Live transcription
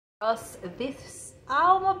Just this.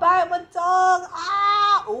 Oh, my bite, my tongue.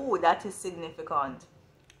 Ah, oh, that is significant.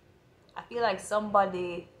 I feel like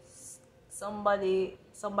somebody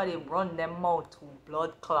run them mouth to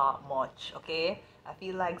blood clot much. Okay, I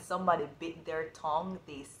feel like somebody bit their tongue.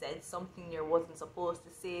 They said something they wasn't supposed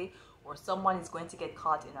to say, or someone is going to get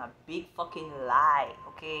caught in a big fucking lie.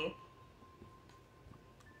 Okay.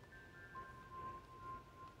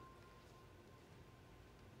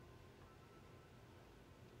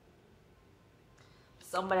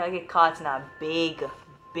 Somebody will get caught in a big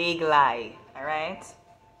lie. Alright?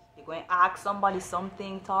 You're going to ask somebody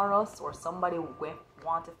something, Taurus, or somebody will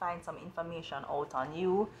want to find some information out on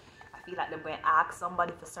you. I feel like they're going to ask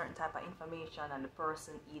somebody for certain type of information, and the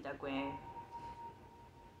person either going.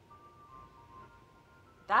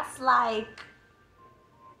 That's like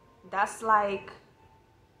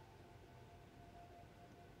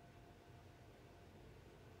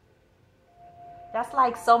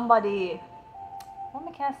somebody.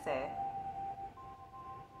 What can I say?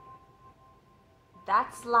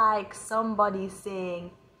 That's like somebody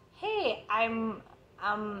saying, "Hey, I'm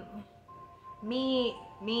me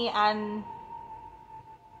and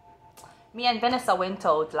Vanessa went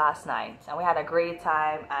out last night and we had a great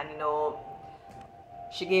time, and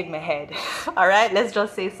she gave me head." All right, let's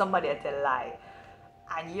just say somebody had tell a lie,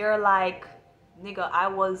 and you're like, "Nigga, I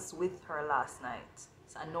was with her last night,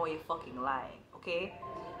 so I know you're fucking lying." Okay,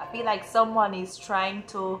 I feel like someone is trying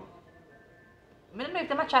to. I don't know if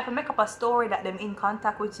they might try to make up a story that them in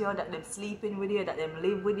contact with you, that them sleeping with you, that them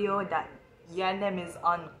live with you, that you and them is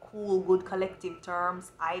on cool, good collective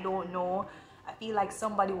terms. I don't know. I feel like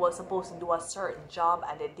somebody was supposed to do a certain job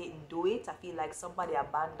and they didn't do it. I feel like somebody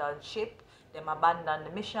abandoned ship, them abandoned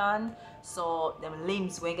the mission, so them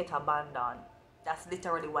limbs will get abandoned. That's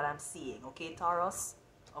literally what I'm seeing. Okay, Taurus?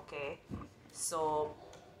 Okay. So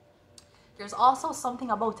there's also something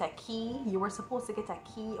about a key. You were supposed to get a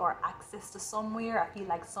key or access to somewhere. I feel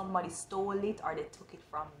like somebody stole it or they took it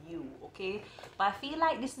from you, okay? But I feel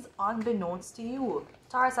like this is unbeknownst to you.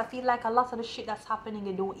 Taurus, I feel like a lot of the shit that's happening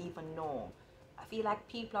you don't even know. I feel like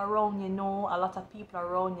people around you know. A lot of people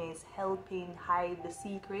around you is helping hide the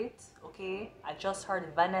secret, okay? I just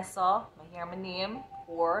heard Vanessa. I hear my name.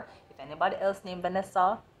 Or if anybody else named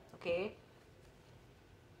Vanessa, okay?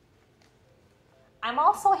 I'm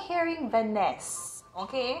also hearing Vanessa,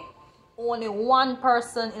 okay? Only one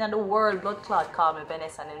person in the world blood clot call me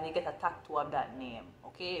Vanessa, and then you get a tattoo of that name,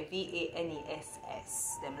 okay? Vaness.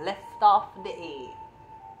 Them left off the A,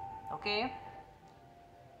 okay?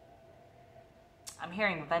 I'm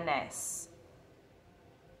hearing Vanessa.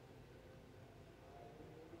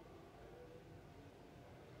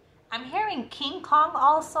 I'm hearing King Kong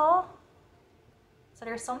also. So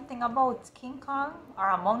there's something about King Kong or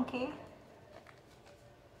a monkey.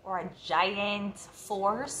 Or a giant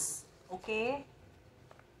force, okay?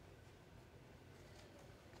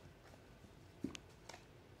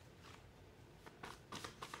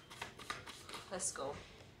 Let's go.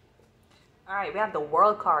 Alright, we have the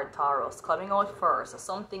World card, Taurus, coming out first. So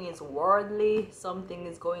something is worldly, something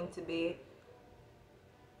is going to be...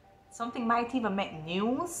 Something might even make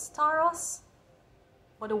news, Taurus.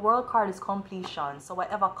 But the World card is completion. So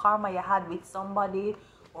whatever karma you had with somebody,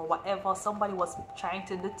 or whatever somebody was trying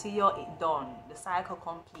to do to you, it done. The cycle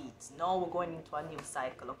completes. Now we're going into a new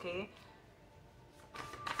cycle, okay?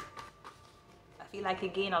 I feel like you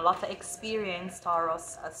gain a lot of experience,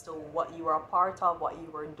 Taurus, as to what you are a part of, what you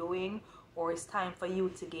were doing, or it's time for you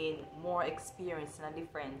to gain more experience in a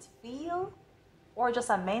different field, or just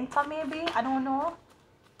a mentor maybe, I don't know.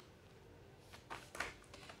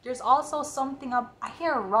 There's also something I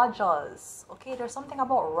hear Rogers, okay? There's something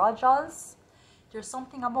about Rogers. There's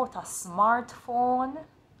something about a smartphone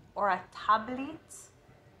or a tablet.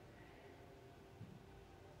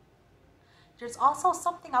 There's also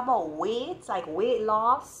something about weight, like weight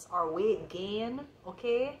loss or weight gain,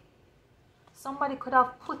 okay? Somebody could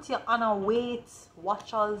have put you on a Weight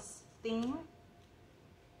Watchers thing.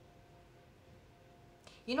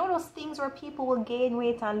 You know those things where people will gain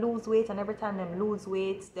weight and lose weight, and every time they lose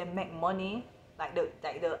weight, they make money, like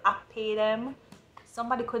the app pay them.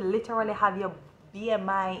 Somebody could literally have your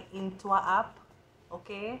BMI into an app,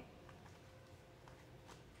 okay?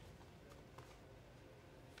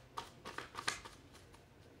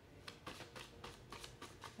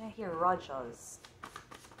 I hear Rogers.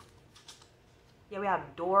 Yeah, we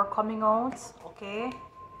have door coming out, okay?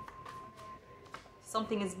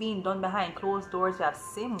 Something is being done behind closed doors. We have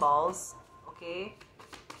symbols, okay?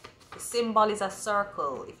 The symbol is a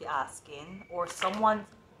circle, if you're asking, or someone's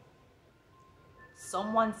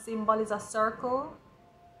symbol is a circle.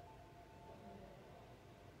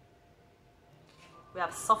 We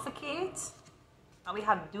have suffocate. And we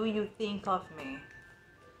have do you think of me.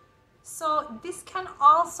 So this can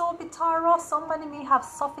also be tarot. Somebody may have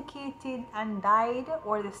suffocated and died,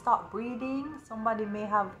 or they stopped breathing. Somebody may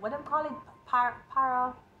have, what do they call it?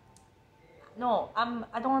 No,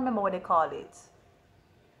 I don't remember what they call it.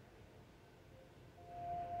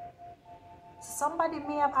 So somebody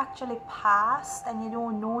may have actually passed and you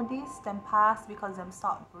don't know this, them passed because them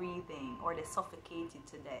stopped breathing or they suffocated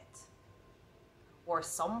to death. Or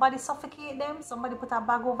somebody suffocate them, somebody put a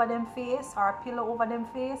bag over them face or a pillow over them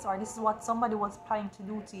face, or this is what somebody was planning to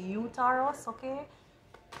do to you, Taurus, okay?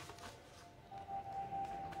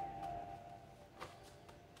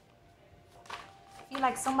 I feel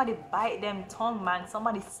like somebody bite them tongue, man.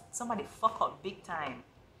 Somebody fuck up big time.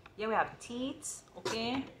 Yeah, we have teeth,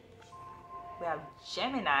 okay? We have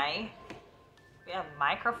Gemini. We have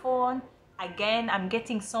microphone. Again, I'm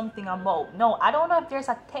getting something about, no, I don't know if there's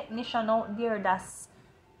a technician out there that's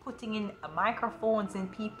putting in microphones in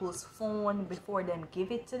people's phone before them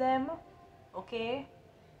give it to them, okay?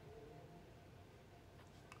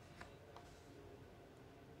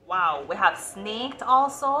 Wow, we have snaked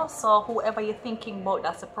also. So whoever you're thinking about,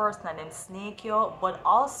 that's a person and them snake you. But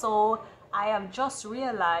also, I have just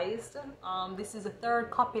realized, this is the third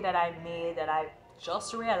copy that I made that I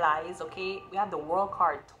just realized, okay? We have the world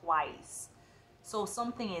card twice. So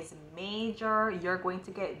something is major, you're going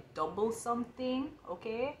to get double something,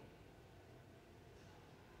 okay?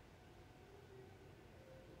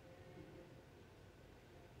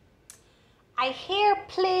 I hear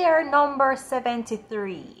player number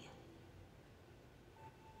 73.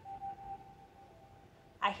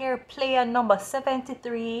 I hear player number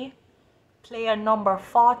 73, player number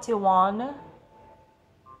 41,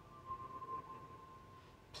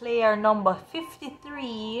 player number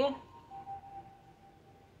 53,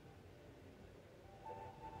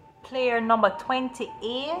 player number 28,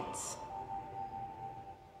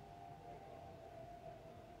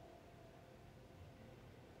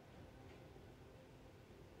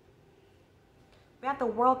 we have the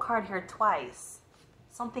world card here twice.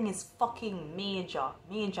 Something is fucking major.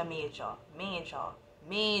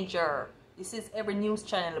 This is every news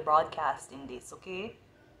channel broadcasting this, okay?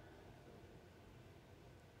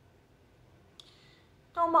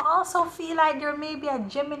 No, I also feel like there may be a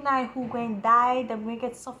Gemini who going to die, that may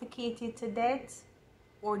get suffocated to death.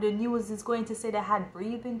 Or the news is going to say they had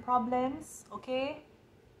breathing problems, okay?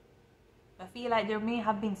 I feel like there may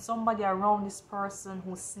have been somebody around this person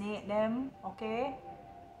who snaked them, okay?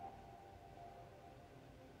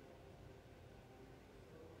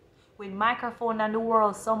 With microphone and the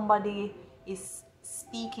world, somebody is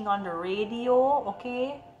speaking on the radio,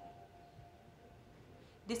 okay?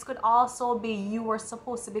 This could also be you were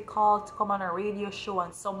supposed to be called to come on a radio show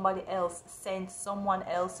and somebody else sent someone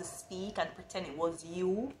else to speak and pretend it was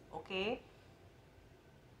you, okay?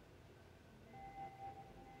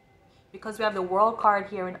 Because we have the world card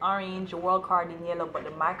here in orange, the world card in yellow, but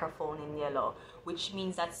the microphone in yellow, which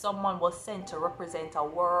means that someone was sent to represent a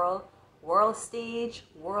world stage,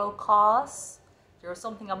 world cause. There's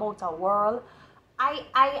something about a world.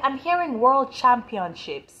 I'm hearing world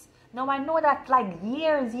championships. Now I know that like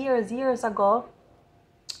years ago,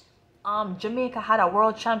 Jamaica had a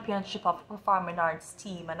world championship of performing arts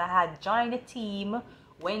team, and I had joined the team,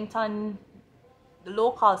 went on the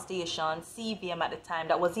local station, CVM at the time.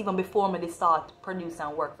 That was even before me they start produce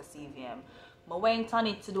and work for CVM. I went on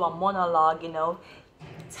it to do a monologue, you know.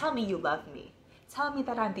 Tell me you love me. Tell me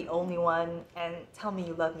that I'm the only one, and tell me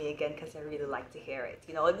you love me again because I really like to hear it.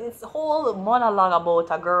 You know, this whole monologue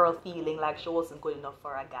about a girl feeling like she wasn't good enough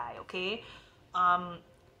for a guy, okay?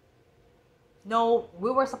 No,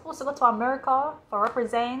 we were supposed to go to America for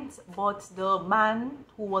represent, but the man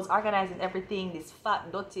who was organizing everything, this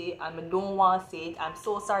fat dirty, and I don't want to say it, I'm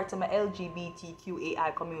so sorry to my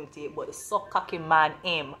LGBTQAI community, but the so cocky man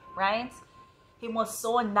him, right? He was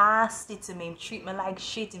so nasty to me. He treat me like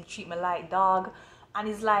shit. He treat me like dog. And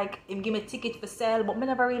he's like, he give me ticket for sale, but me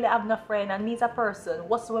never really have no friend. And me's a person.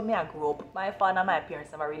 What's when me I grew up? My father and my parents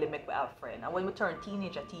never really make me have friend. And when we turn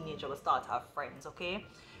teenager, we start to have friends, okay?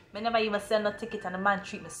 Me never even sell no ticket, and the man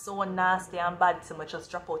treat me so nasty and bad to me just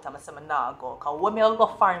drop out and I say me nah go. Cause when me go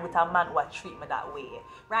foreign with a man who treat me that way,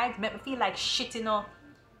 right? Make me feel like shit, you know.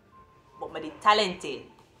 But me talented.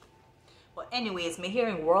 But anyways, me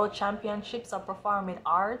hearing world championships of performing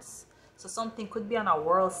arts. So something could be on a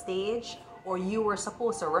world stage, or you were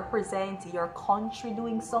supposed to represent your country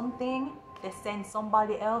doing something. They sent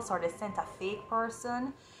somebody else, or they sent a fake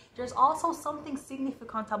person. There's also something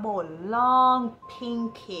significant about long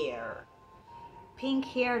pink hair. Pink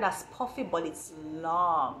hair that's puffy, but it's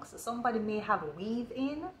long. So somebody may have weave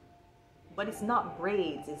in, but it's not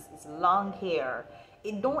braids, it's long hair.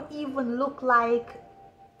 It don't even look like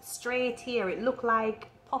straight hair, it looked like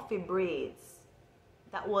puffy braids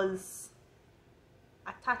that was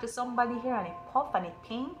attached to somebody here, and it puff and it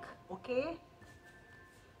pink. Okay,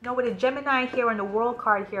 now with the Gemini here and the world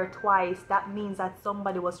card here twice, that means that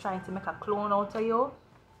somebody was trying to make a clone out of you.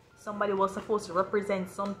 Somebody was supposed to represent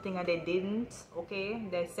something and they didn't. Okay,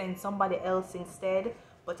 they sent somebody else instead.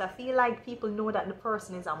 But I feel like people know that the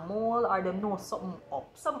person is a mole, or they know something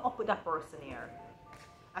up with that person here.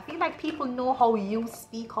 I feel like people know how you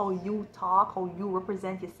speak, how you talk, how you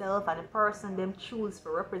represent yourself, and the person them choose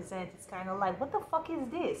to represent, it's kind of like, what the fuck is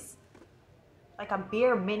this? Like a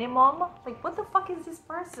bare minimum? Like, what the fuck is this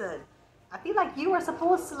person? I feel like you were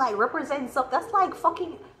supposed to like represent something. That's like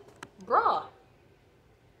fucking, bruh.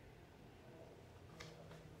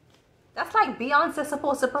 That's like Beyonce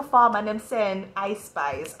supposed to perform and them saying I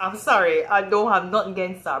Spice. I'm sorry, I don't have nothing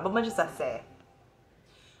against her, but I just say.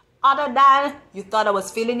 Other than you thought I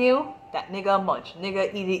was feeling you, that nigga much.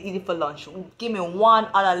 Nigga eat it for lunch. Give me one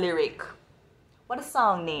other lyric. What the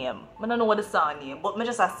song name? I don't know what the song name, but I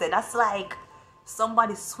just said that's like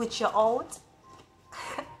somebody switch you out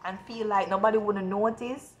and feel like nobody wouldn't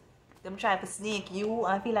notice. Them trying to snake you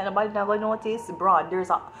and I feel like nobody not gonna notice. Bro,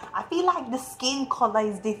 I feel like the skin color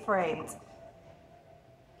is different.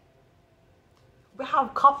 We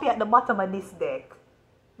have copy at the bottom of this deck.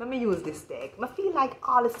 Let me use this deck. I feel like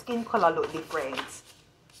all the skin color look different.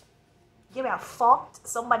 Give me a fucked.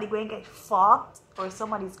 Somebody going to get fucked, or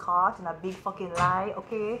somebody's caught in a big fucking lie.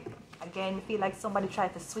 Okay. Again, I feel like somebody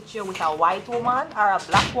tried to switch you with a white woman or a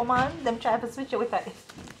black woman. Them trying to switch you with a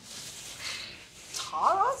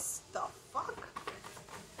Taurus. The fuck?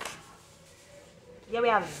 Yeah, we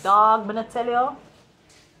have dog. I'm gonna tell you,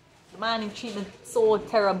 the man in treat me so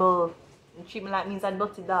terrible. He treat me like me's a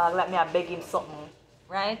dirty dog. Like me, I beg him something.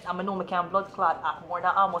 Right? I know I can blood clot at more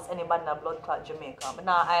than almost anybody in a blood clot Jamaica. But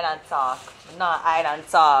now I don't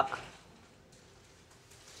talk.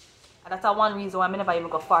 And that's one reason why I never even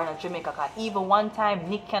go far in Jamaica. Cause even one time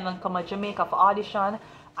Nick Cannon come to Jamaica for audition,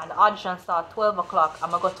 and the audition start 12 o'clock.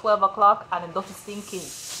 I'm gonna go 12 o'clock, and then dirty stinking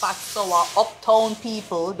fat sour uptown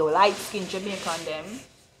people, the light skinned Jamaican them,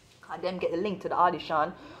 cause them get the link to the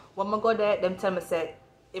audition. When I go there, them tell me say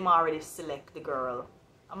him already select the girl.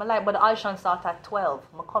 I'm like, but the audition start at 12.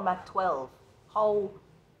 I'm come at 12. How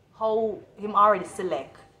him already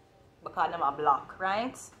select? Because them are block,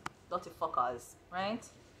 right? Dirty fuckers, right?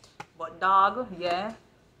 But dog, yeah.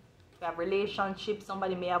 We have relationship.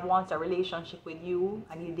 Somebody may have wanted a relationship with you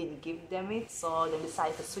and you didn't give them it. So they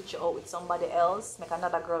decide to switch you out with somebody else. Make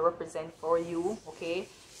another girl represent for you, okay?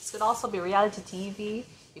 This could also be reality TV.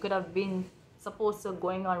 You could have been supposed to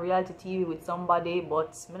going on reality TV with somebody,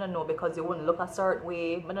 but I don't know, because you wouldn't look a certain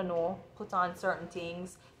way. I don't know, put on certain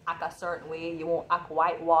things, act a certain way. You won't act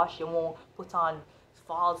whitewash. You won't put on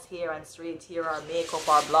false hair and straight hair or makeup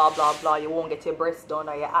or blah blah blah. You won't get your breasts done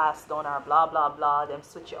or your ass done or blah blah blah. Them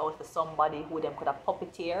switch you out for somebody who them could have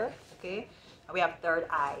puppeteer. Okay, and we have third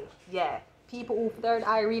eye. Yeah, people who third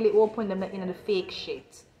eye really open them into the fake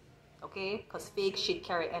shit. Okay, because fake shit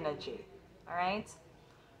carry energy. All right.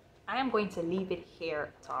 I am going to leave it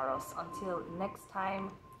here, Taurus. Until next time,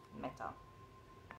 Meta.